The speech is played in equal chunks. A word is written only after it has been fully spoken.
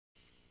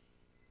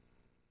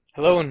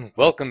Hello and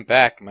welcome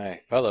back, my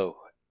fellow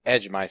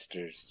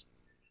Edgemeisters.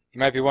 You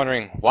might be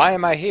wondering, why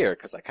am I here?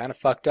 Because I kind of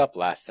fucked up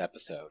last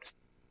episode.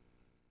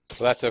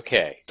 Well, that's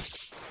okay.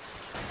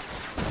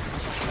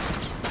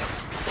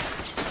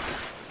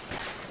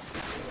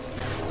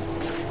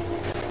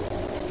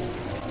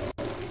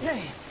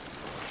 Hey!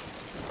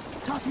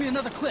 Toss me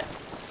another clip!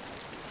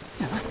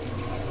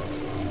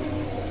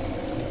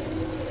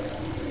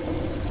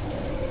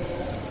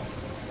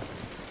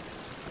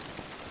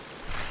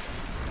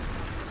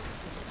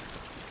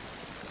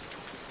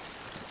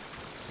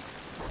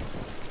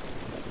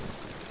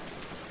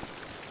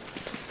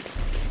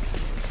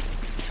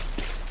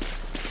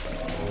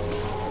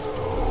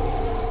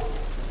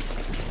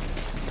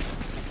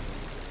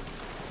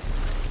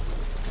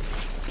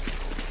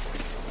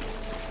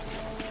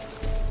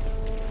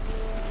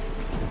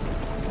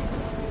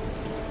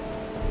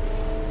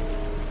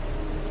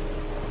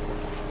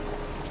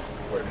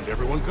 Where did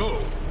everyone go?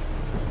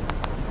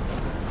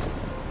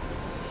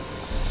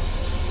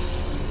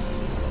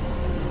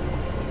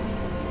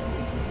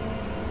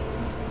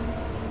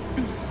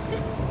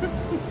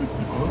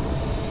 Huh?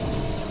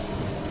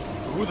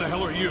 Who the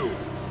hell are you?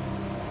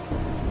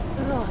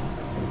 Rosso.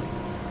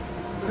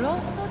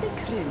 Rosso di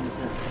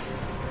Crimson.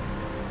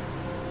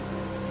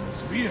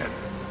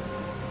 Sviets.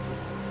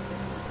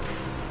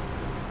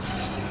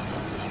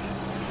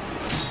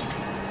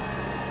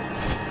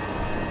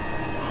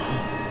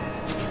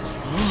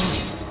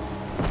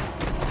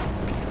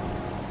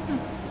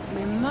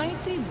 The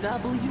mighty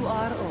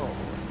WRO.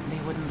 They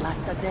wouldn't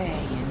last a day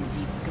in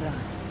deep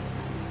ground.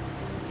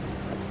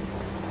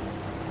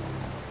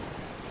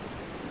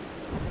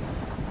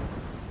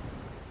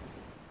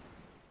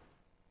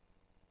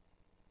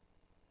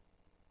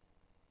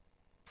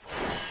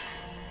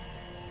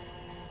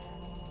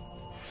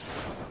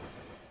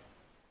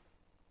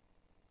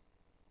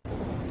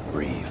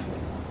 Reeve.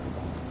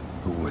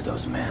 Who were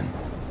those men?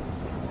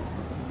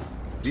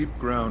 Deep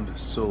ground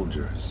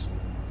soldiers.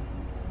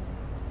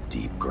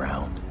 Deep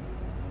ground?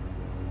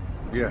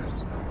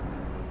 Yes.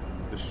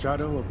 The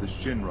shadow of the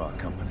Shinra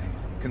Company,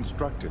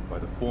 constructed by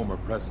the former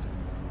president,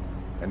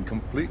 and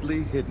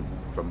completely hidden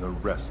from the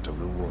rest of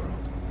the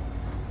world.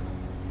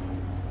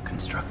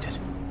 Constructed.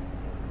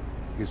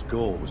 His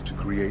goal was to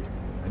create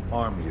an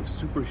army of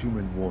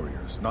superhuman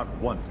warriors, not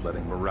once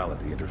letting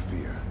morality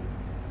interfere.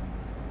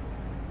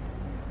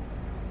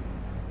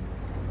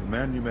 The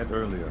man you met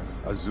earlier,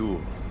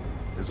 Azul,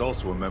 is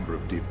also a member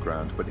of Deep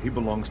Ground, but he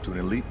belongs to an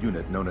elite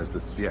unit known as the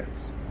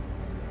Sviets.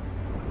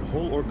 The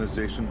whole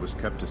organization was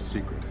kept a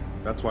secret.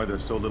 That's why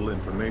there's so little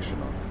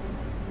information on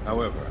it.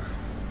 However,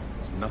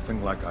 it's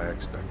nothing like I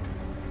expected.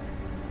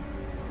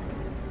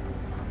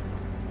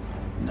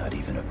 Not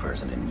even a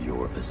person in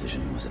your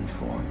position was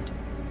informed?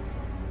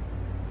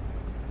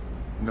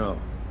 No.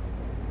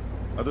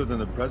 Other than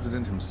the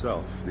President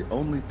himself, the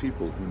only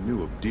people who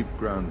knew of Deep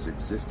Ground's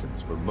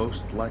existence were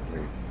most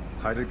likely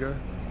Heidegger,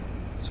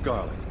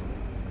 Scarlet,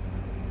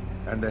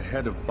 and the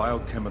head of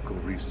biochemical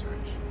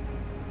research,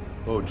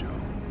 Ojo.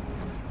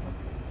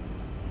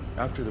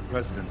 After the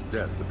President's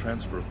death, the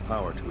transfer of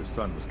power to his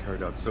son was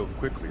carried out so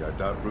quickly I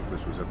doubt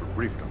Rufus was ever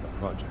briefed on the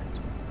project.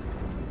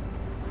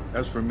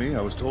 As for me,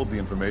 I was told the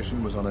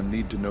information was on a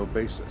need-to-know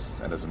basis,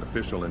 and as an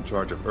official in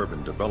charge of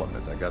urban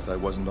development, I guess I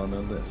wasn't on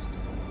their list.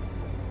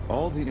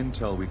 All the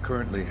intel we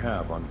currently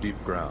have on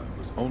Deep Ground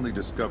was only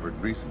discovered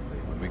recently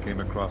when we came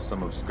across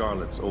some of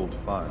Scarlet's old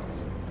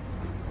files.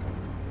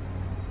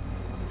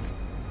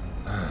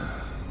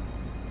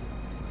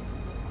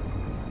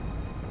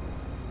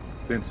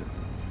 Vincent,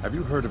 have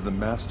you heard of the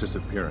mass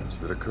disappearance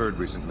that occurred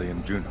recently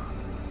in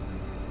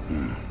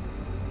Junon?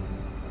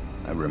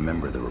 I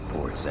remember the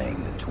report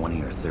saying that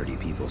 20 or 30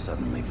 people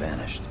suddenly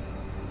vanished.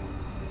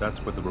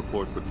 That's what the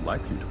report would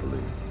like you to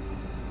believe.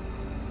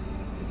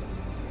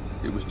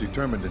 It was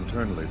determined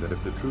internally that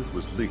if the truth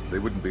was leaked, they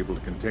wouldn't be able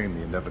to contain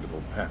the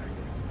inevitable panic.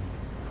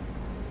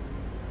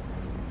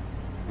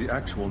 The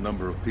actual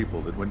number of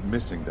people that went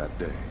missing that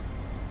day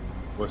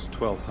was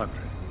 1,200.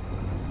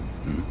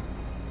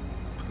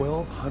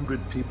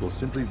 1,200 people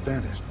simply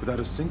vanished without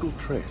a single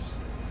trace.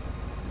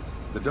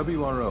 The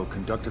WRO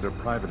conducted a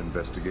private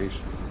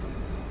investigation,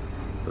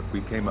 but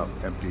we came up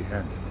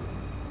empty-handed.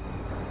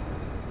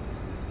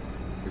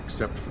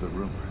 Except for the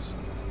rumors.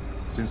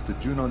 Since the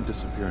Junon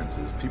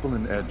disappearances, people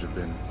in Edge have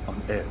been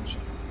on edge.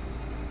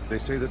 They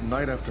say that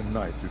night after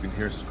night you can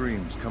hear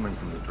screams coming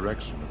from the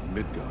direction of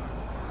Midgard.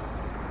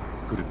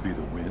 Could it be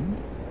the wind?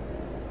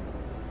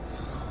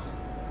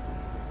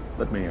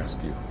 Let me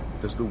ask you,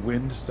 does the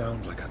wind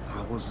sound like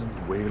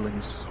 1,000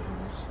 wailing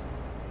souls?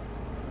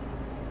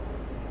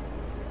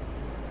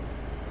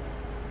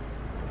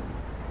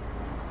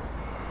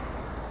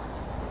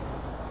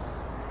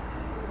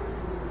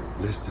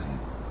 Listen.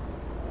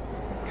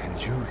 Can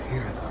you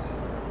hear them?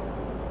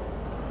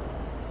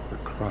 The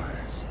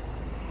cries.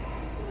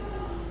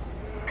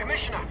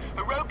 Commissioner,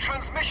 a rogue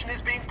transmission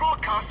is being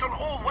broadcast on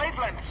all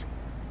wavelengths.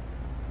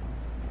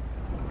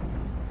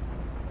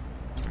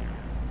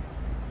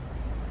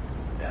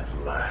 At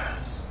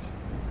last.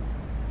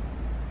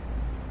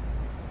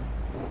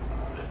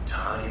 The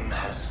time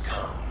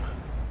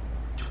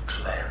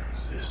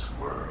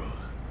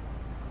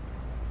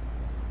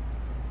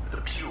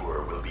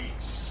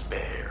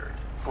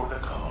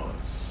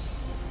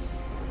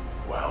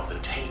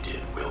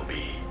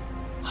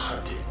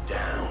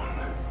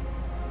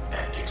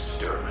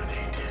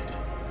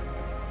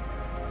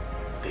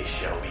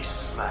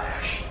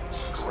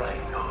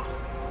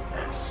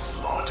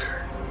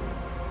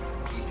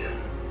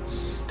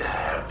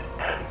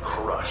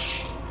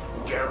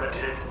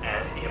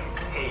and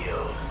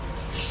impaled,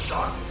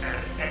 shot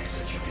and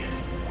executed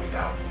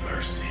without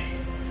mercy.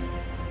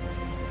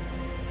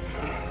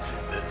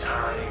 The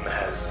time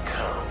has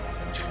come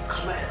to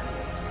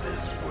cleanse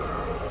this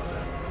world.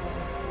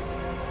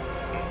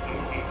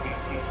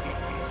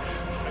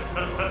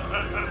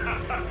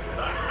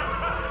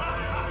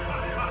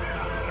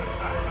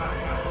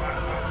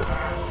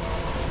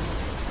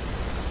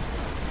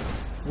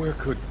 Where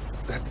could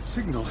that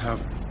signal have...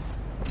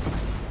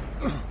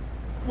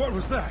 What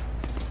was that?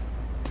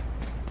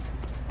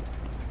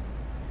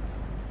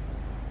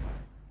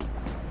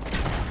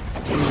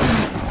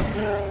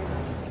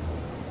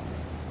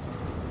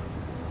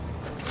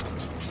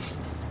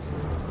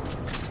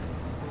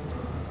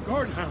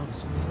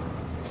 Guardhounds!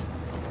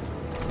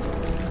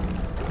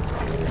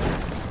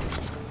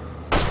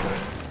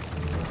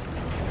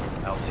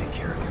 I'll take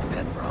care of your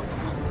pen problem.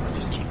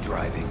 Just keep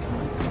driving.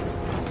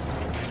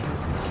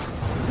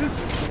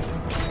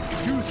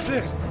 Use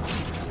this!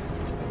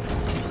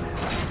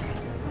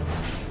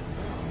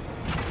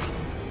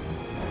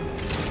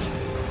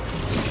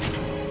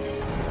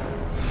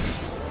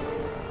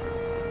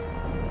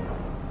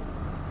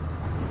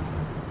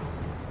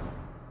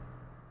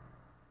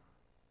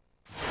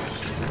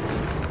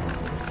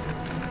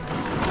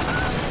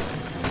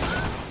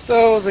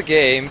 So the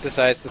game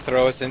decides to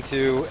throw us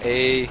into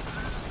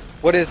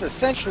what is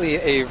essentially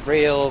a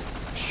rail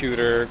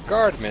shooter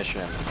guard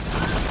mission.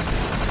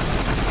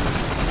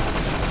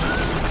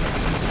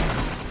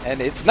 And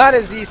it's not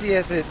as easy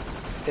as it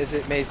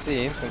may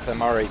seem, since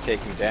I'm already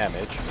taking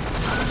damage.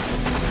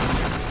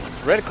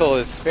 Reticle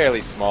is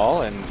fairly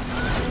small, and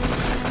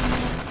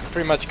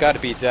pretty much got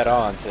to be dead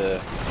on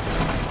to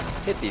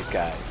hit these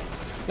guys.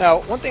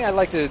 Now, one thing I'd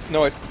like to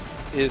note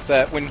is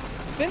that when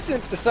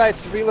Vincent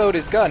decides to reload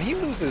his gun, he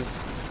loses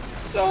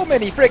so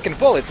many freaking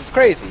bullets, it's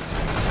crazy.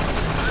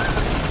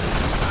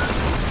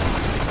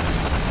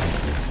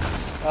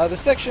 The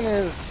section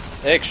is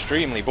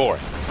extremely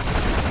boring.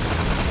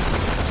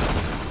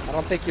 I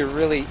don't think you're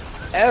really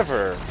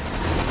ever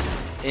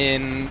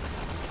in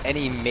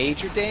any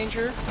major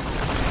danger,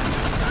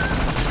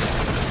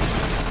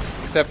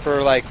 except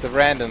for like the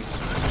random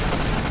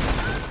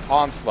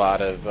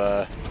onslaught of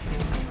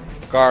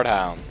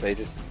guardhounds.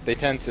 They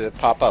tend to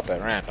pop up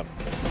at random.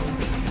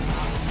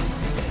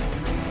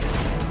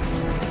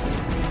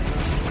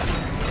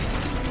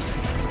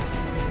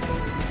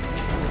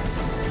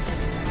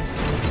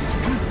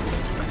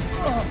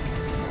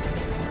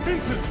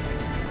 Vincent!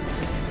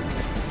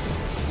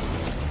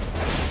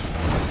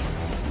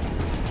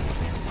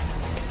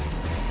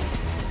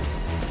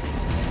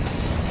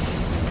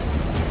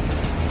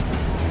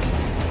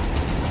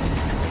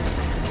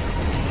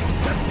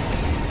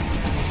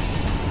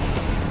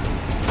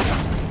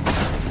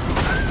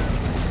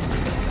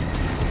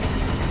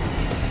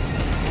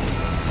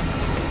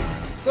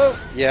 So,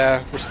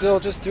 yeah, we're still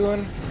just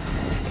doing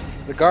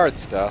the guard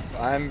stuff.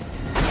 I'm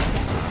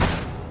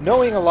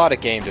knowing a lot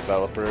of game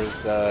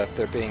developers, if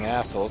they're being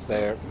assholes,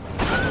 they're...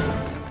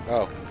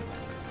 Oh.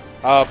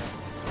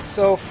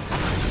 So,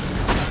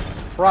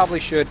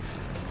 probably should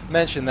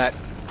mention that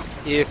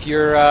if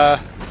you're,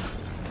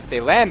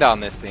 they land on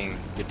this thing,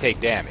 you take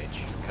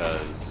damage,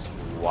 because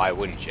why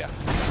wouldn't you?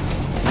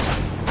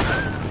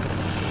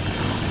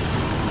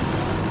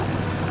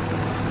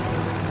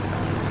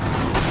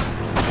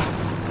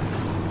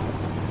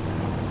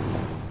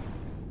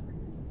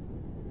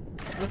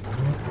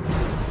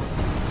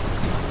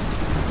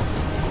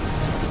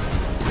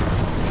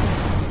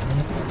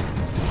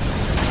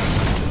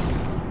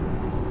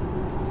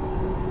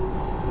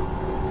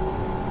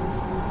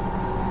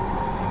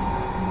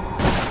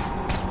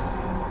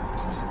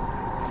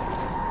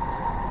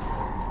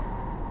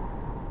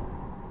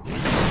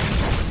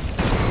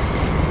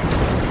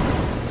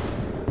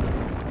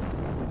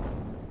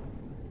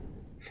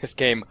 This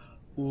game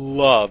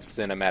loves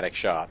cinematic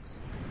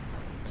shots.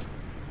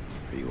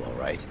 Are you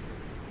alright?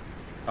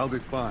 I'll be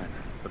fine,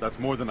 but that's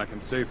more than I can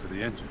say for the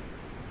engine.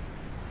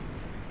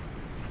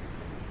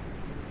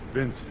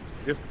 Vincent,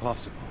 if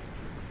possible,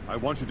 I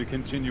want you to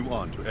continue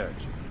on to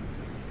Edge.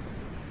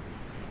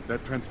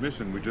 That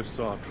transmission we just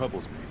saw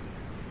troubles me.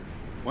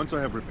 Once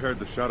I have repaired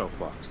the Shadow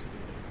Fox,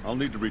 I'll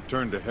need to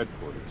return to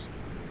headquarters.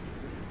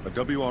 A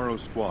WRO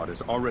squad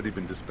has already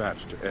been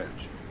dispatched to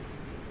Edge.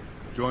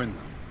 Join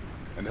them,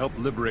 and help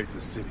liberate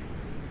the city.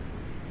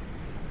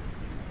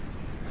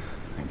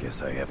 I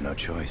guess I have no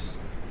choice.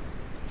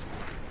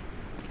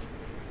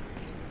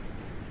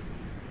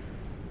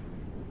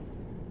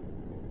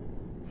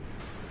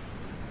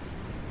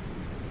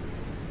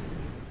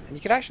 And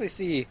you can actually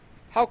see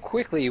how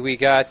quickly we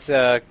got,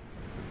 well,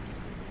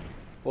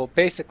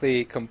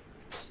 basically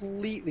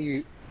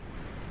completely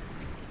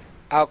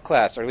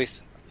outclassed, or at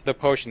least the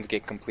potions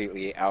get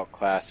completely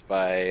outclassed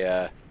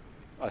by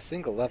a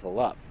single level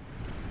up.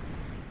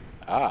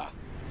 Ah.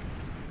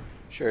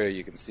 Sure,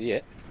 you can see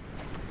it.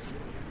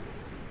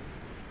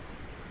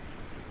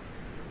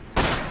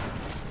 I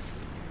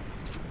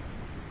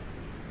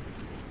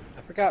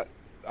forgot.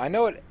 I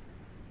know it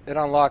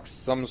unlocks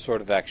some sort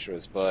of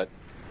extras, but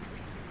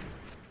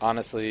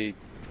honestly,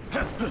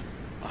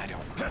 I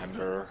don't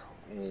remember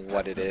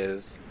what it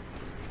is.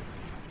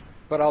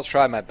 But I'll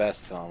try my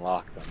best to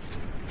unlock them.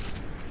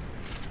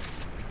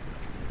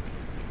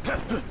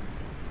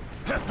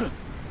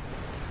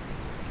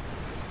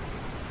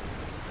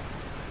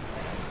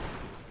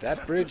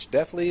 That bridge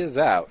definitely is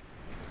out.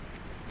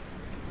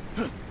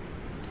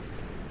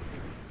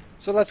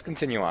 So let's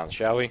continue on,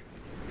 shall we?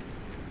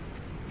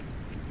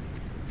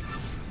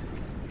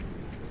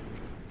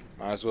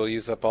 Might as well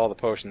use up all the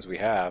potions we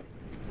have.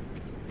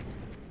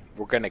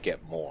 We're gonna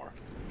get more.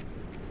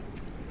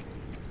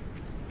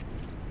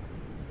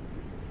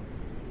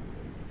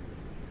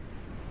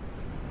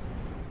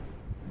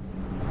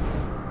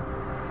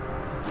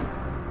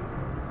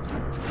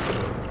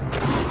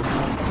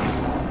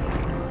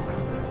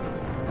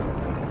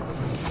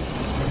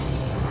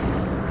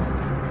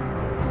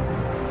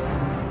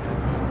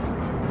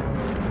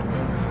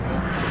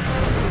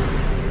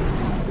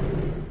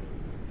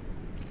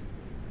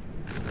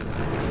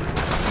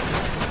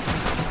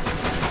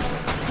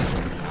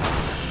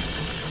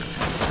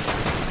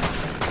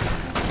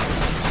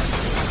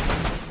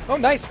 Oh,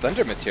 nice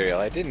thunder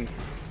material. I didn't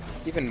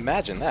even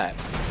imagine that.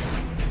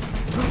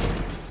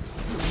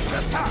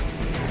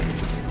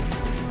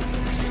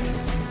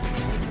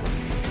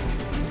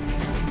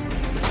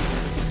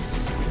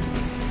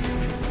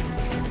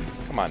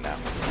 Come on now.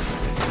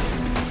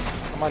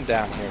 Come on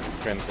down here,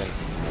 Crimson.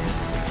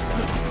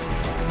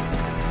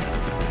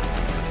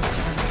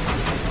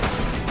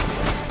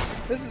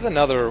 This is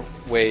another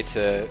way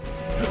to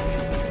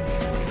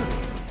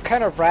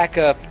kind of rack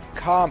up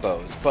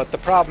combos, but the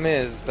problem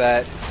is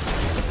that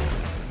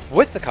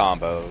with the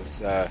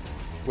combos,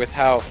 with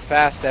how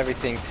fast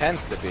everything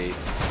tends to be,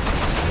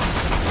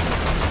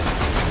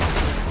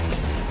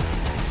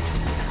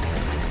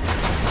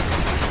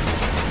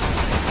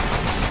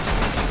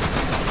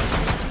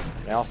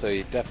 and also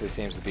he definitely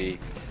seems to be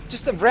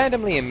just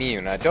randomly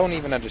immune. I don't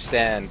even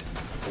understand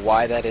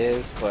why that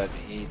is, but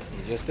he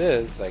just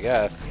is, I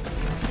guess.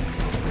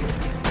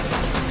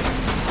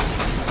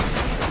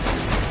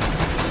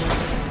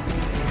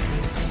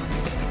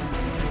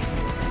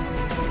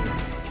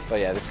 But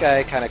yeah, this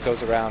guy kind of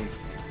goes around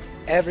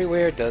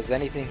everywhere, does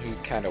anything he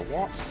kind of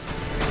wants.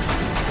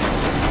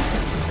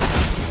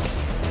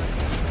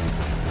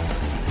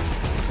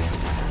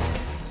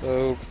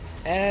 So,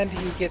 and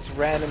he gets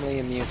randomly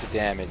immune to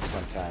damage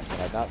sometimes,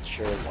 and I'm not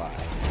sure why.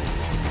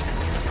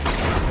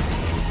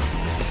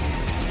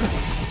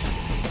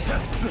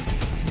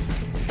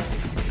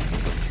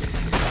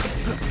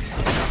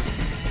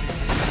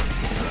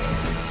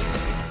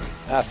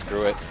 Ah,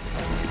 screw it.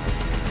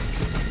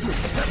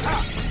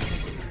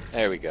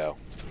 There we go.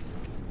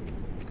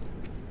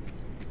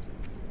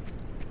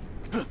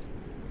 Now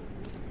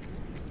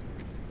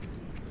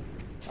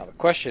the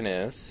question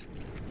is...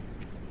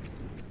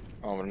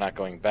 Oh, we're not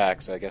going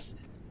back, so I guess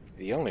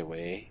the only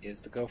way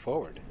is to go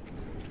forward.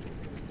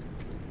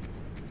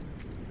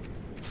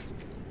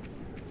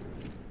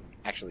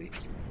 Actually,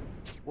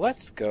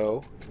 let's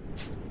go,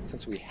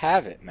 since we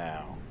have it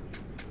now.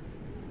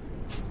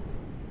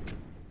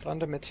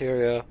 Thunder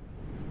materia.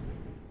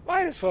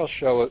 Might as well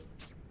show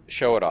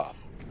it off.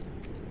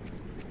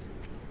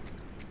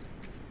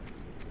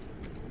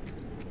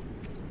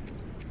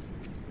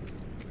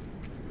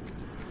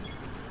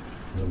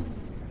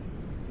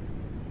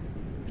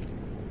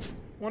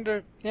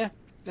 Wonder, yeah,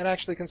 it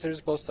actually considers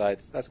both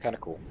sides. That's kind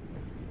of cool.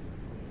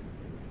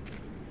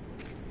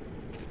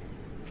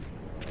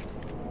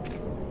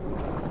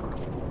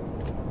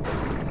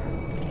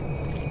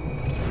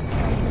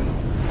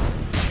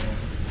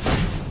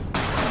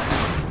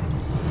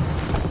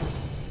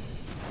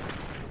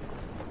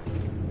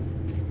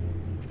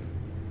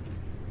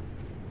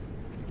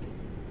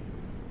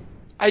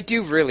 I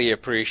do really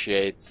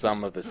appreciate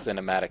some of the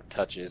cinematic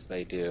touches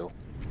they do.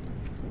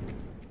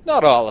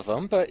 Not all of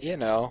them, but you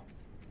know,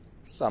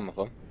 some of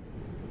them.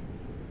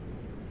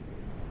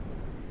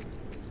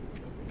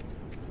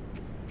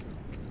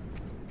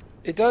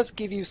 It does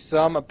give you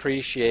some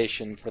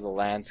appreciation for the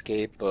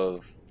landscape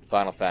of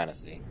Final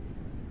Fantasy.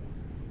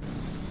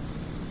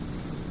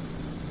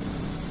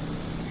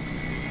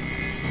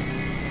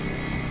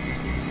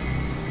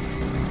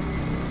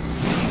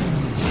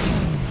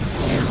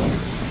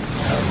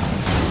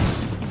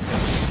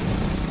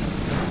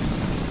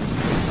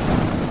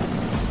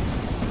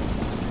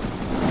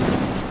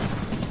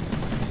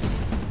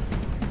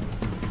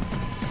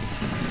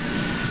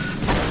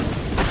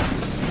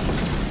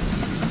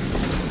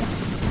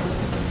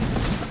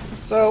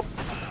 So,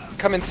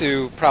 coming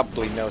to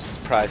probably no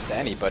surprise to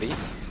anybody,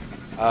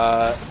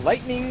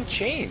 lightning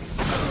chains.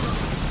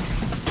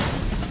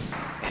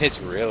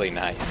 It's really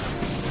nice.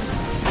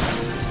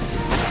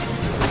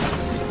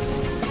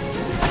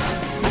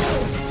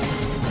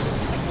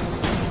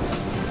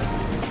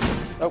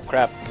 Oh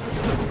crap.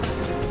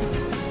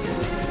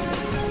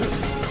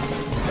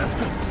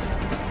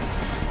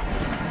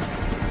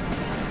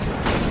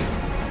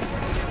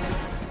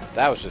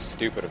 That was just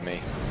stupid of me.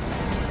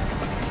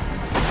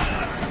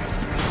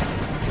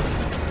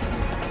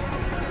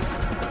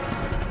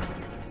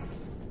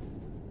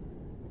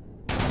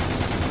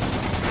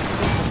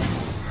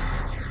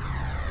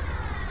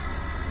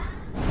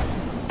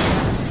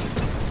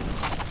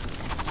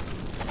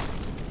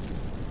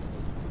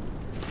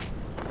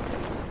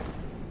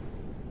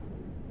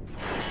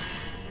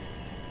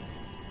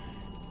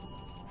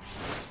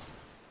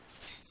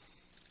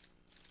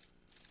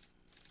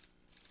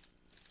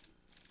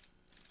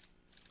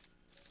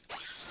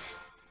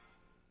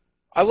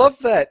 I love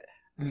that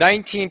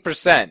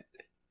 19%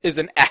 is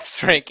an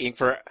S ranking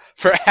for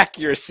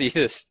accuracy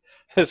this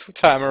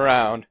time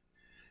around.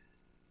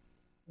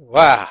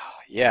 Wow,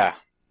 yeah.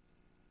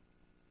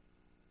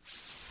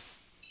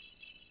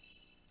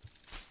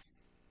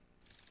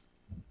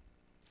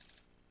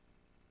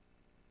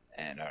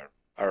 And our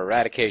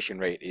eradication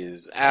rate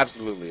is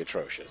absolutely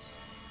atrocious.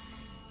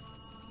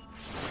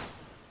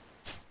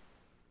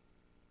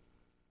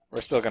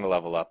 We're still going to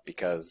level up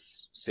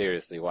because,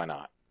 seriously, why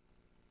not?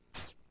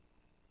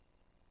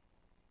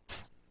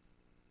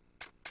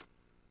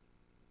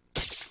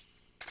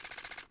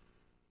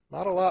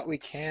 Not a lot we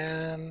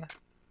can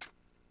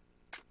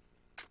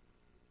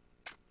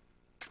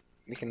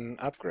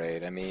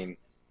upgrade. I mean,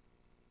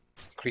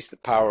 increase the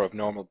power of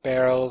normal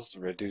barrels,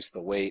 reduce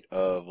the weight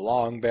of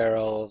long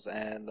barrels,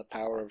 and the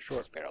power of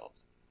short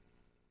barrels.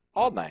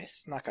 All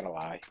nice, not gonna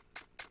lie.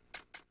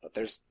 But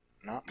there's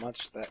not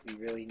much that we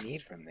really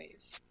need from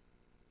these.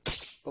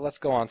 But let's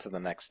go on to the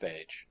next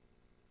stage.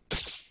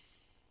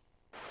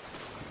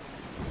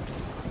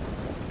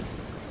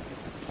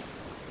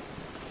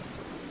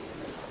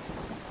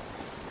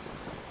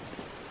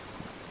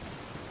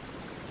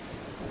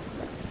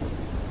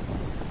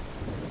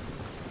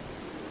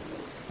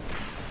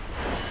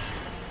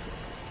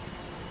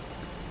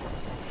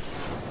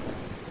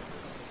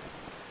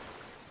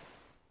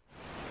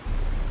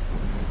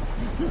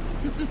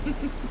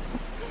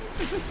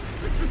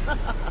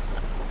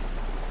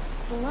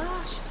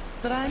 Slashed,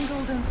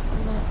 strangled, and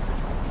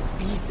slaughtered,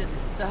 beaten,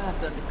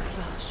 stabbed, and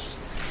crushed,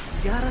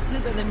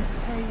 garroted and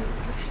impaled,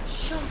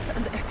 shot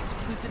and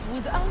executed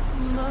without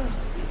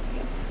mercy.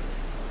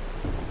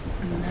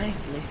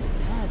 Nicely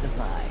said,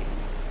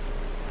 Vice.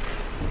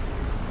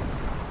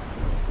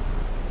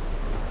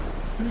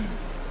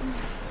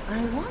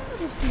 I wonder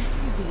if this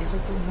will be a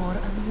little more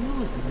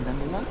amusing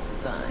than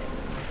last time.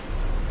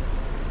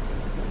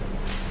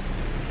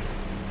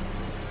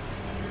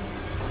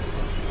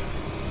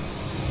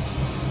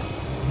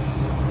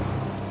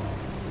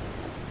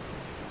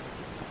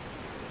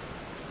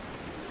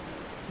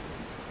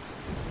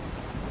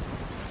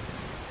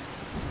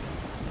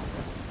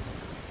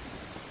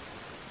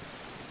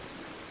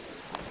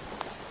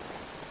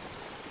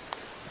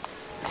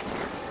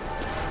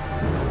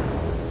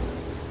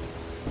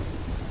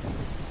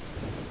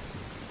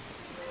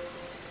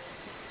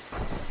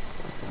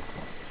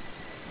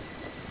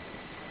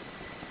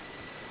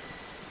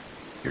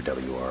 Your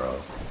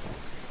WRO.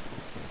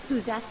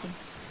 Who's asking?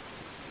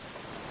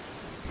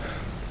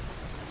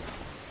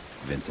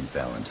 Vincent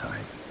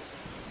Valentine.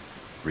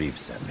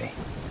 Reeves sent me.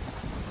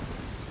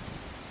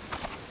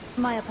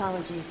 My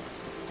apologies.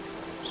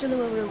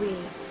 Shalua Rui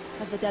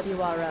of the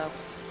WRO.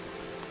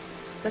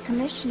 The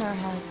Commissioner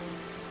has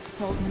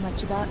told me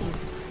much about you.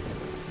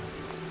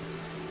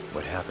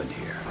 What happened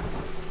here?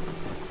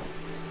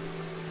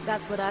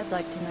 That's what I'd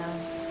like to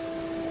know.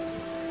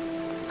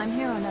 I'm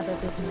here on other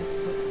business,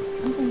 but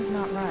something's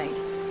not right.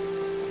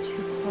 It's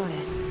too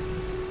quiet.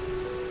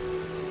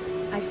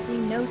 I've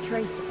seen no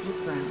trace of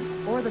Deep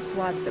Ground, or the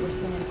squads that were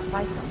sent in to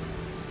fight them.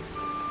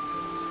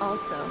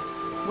 Also,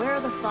 where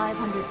are the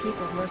 500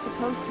 people who are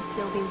supposed to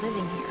still be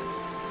living here?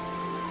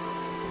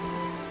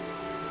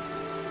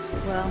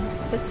 Well,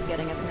 this is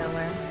getting us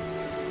nowhere.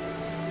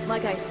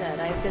 Like I said,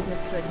 I have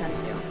business to attend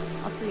to.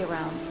 I'll see you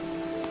around.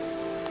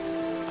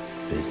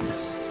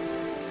 Business?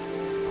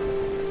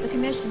 The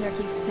Commissioner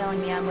keeps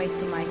telling me I'm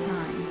wasting my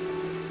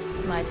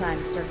time. My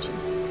time searching.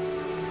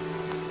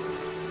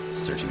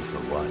 Searching for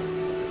what?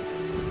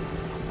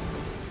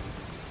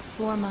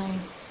 For my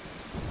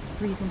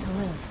reason to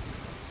live.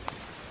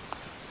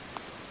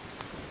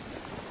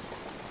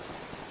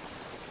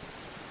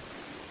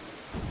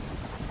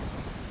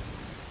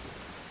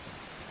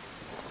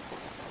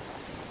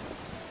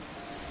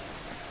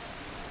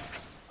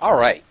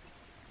 Alright,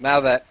 now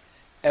that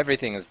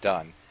everything is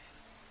done,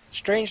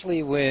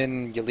 strangely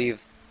when you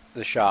leave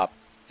the shop,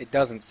 it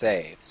doesn't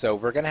save. So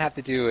we're going to have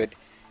to do it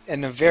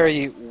in a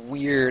very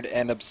weird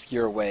and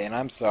obscure way, and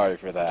I'm sorry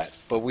for that.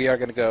 But we are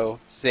going to go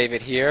save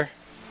it here.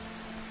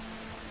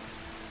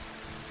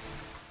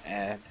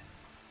 And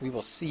we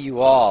will see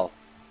you all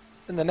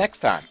in the next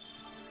time.